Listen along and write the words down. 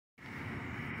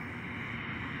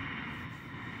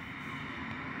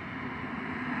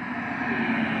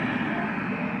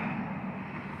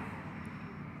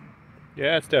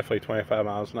Yeah, it's definitely 25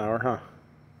 miles an hour, huh?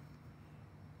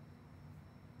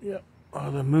 Yep.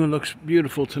 Oh, the moon looks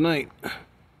beautiful tonight.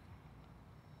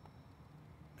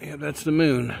 Yeah, that's the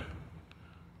moon.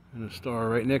 And a star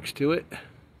right next to it.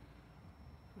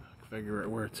 Figure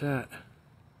out where it's at.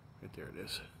 Right there it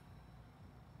is.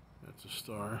 That's a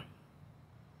star.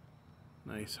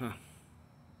 Nice, huh?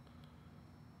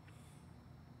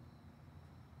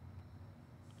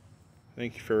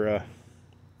 Thank you for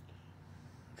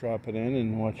dropping in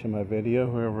and watching my video,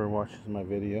 whoever watches my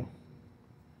video.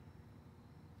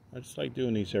 I just like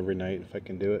doing these every night if I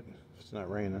can do it, if it's not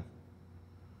raining.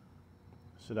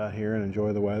 Sit out here and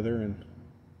enjoy the weather and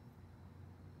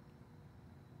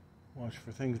watch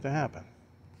for things to happen.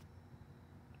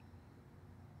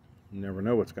 You never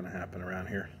know what's going to happen around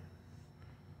here.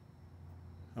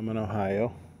 I'm in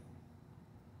Ohio.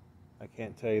 I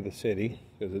can't tell you the city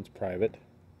because it's private.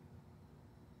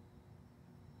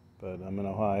 But I'm in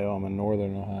Ohio. I'm in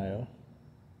northern Ohio.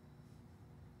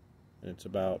 And it's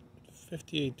about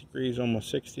 58 degrees, almost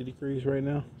 60 degrees right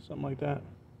now. Something like that.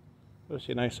 It'll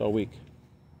be nice all week.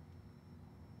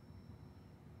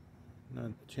 Not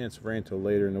a chance of rain until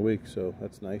later in the week, so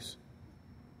that's nice.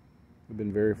 We've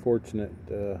been very fortunate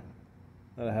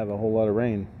not to have a whole lot of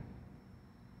rain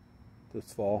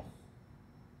this fall.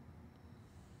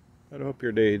 I hope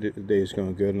your day's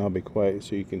going good, and I'll be quiet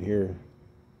so you can hear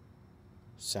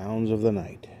sounds of the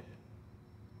night.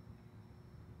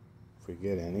 If we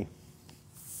get any.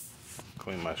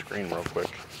 Clean my screen real quick.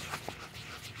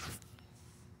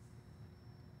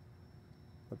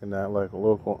 Looking down like a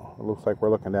local, it looks like we're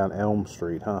looking down Elm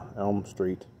Street, huh? Elm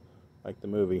Street, like the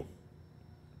movie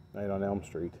Night on Elm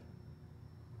Street.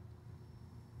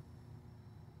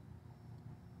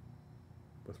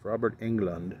 With Robert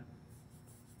Englund. I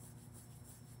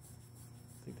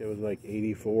think that was like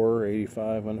 84 or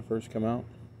 85 when it first came out.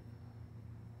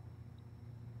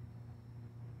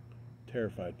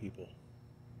 Terrified people.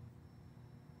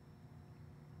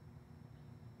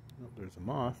 Oh, there's a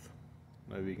moth.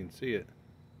 Maybe you can see it.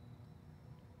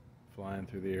 Flying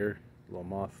through the air. Little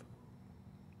moth.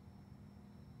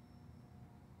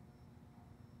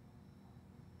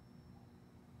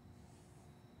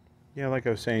 Yeah, like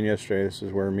I was saying yesterday, this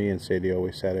is where me and Sadie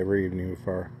always sat every evening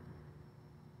before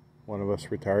one of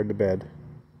us retired to bed.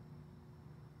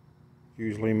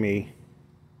 Usually me.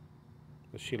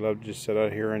 But she loved to just sit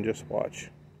out here and just watch.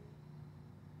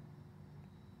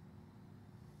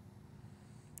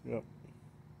 Yep.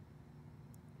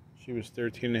 She was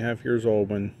 13 and a half years old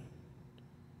when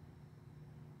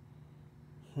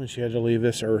she had to leave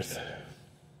this earth.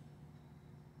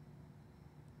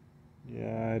 Yeah,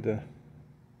 I had to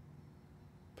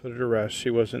put her to rest. She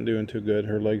wasn't doing too good.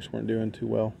 Her legs weren't doing too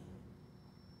well.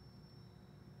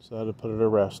 So I had to put her to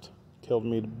rest. Killed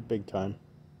me big time.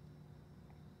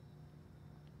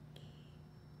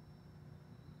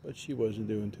 But she wasn't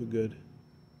doing too good.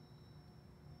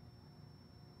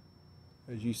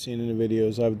 As you've seen in the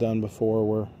videos I've done before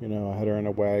where, I had her in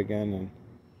a wagon and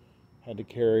had to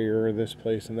carry her this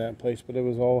place and that place, but it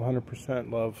was all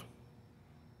 100% love.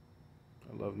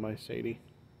 I love my Sadie.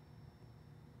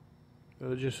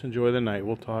 So just enjoy the night.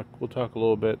 We'll talk a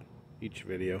little bit each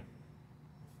video.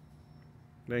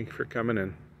 Thank you for coming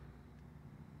in.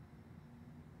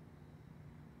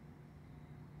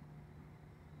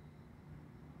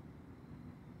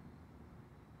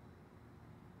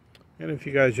 And if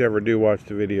you guys ever do watch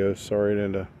the videos, sorry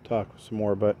to talk some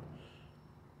more, but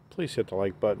please hit the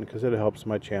like button because it helps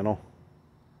my channel.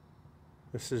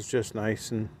 This is just nice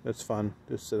and it's fun.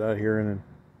 Just sit out here and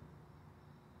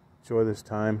enjoy this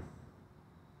time.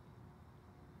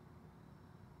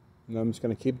 And I'm just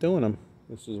going to keep doing them.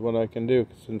 This is what I can do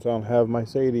since I don't have my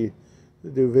Sadie to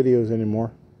do videos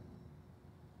anymore.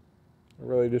 I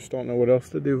really just don't know what else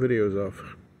to do videos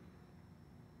of.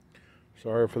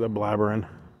 Sorry for the blabbering.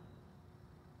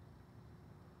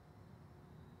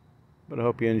 But I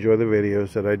hope you enjoy the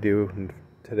videos that I do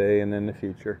today and in the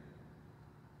future.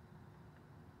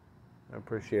 I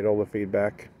appreciate all the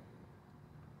feedback.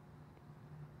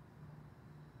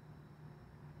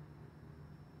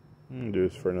 I'm going to do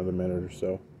this for another minute or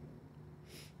so.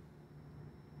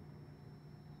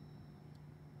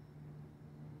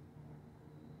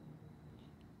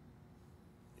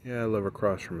 Yeah, I live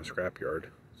across from a scrapyard.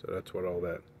 So that's what all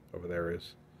that over there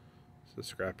is. It's the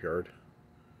scrapyard.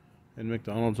 And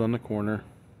McDonald's on the corner.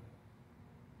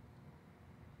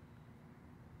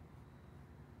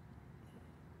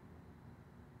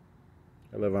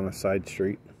 I live on a side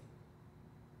street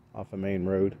off a main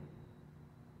road.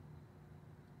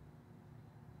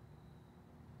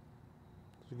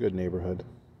 It's a good neighborhood.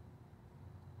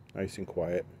 Nice and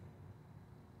quiet.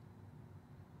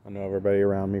 I know everybody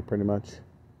around me pretty much.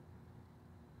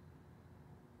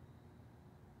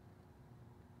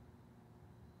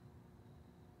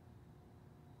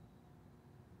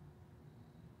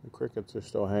 The crickets are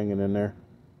still hanging in there.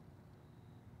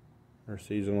 Our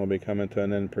season will be coming to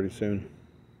an end pretty soon.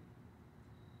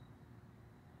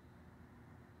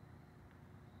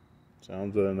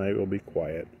 Sounds of the night will be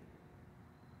quiet.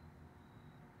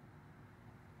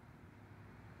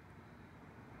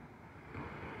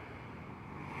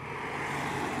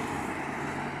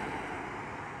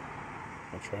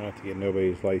 I'll try not to get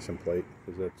nobody's license plate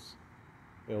because that's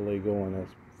illegal and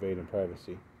that's invading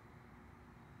privacy.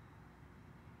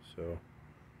 So,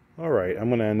 alright, I'm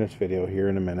going to end this video here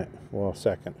in a minute. Well, a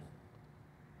second.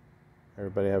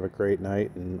 Everybody have a great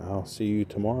night, and I'll see you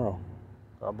tomorrow.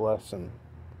 God bless, and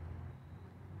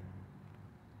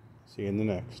see you in the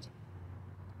next.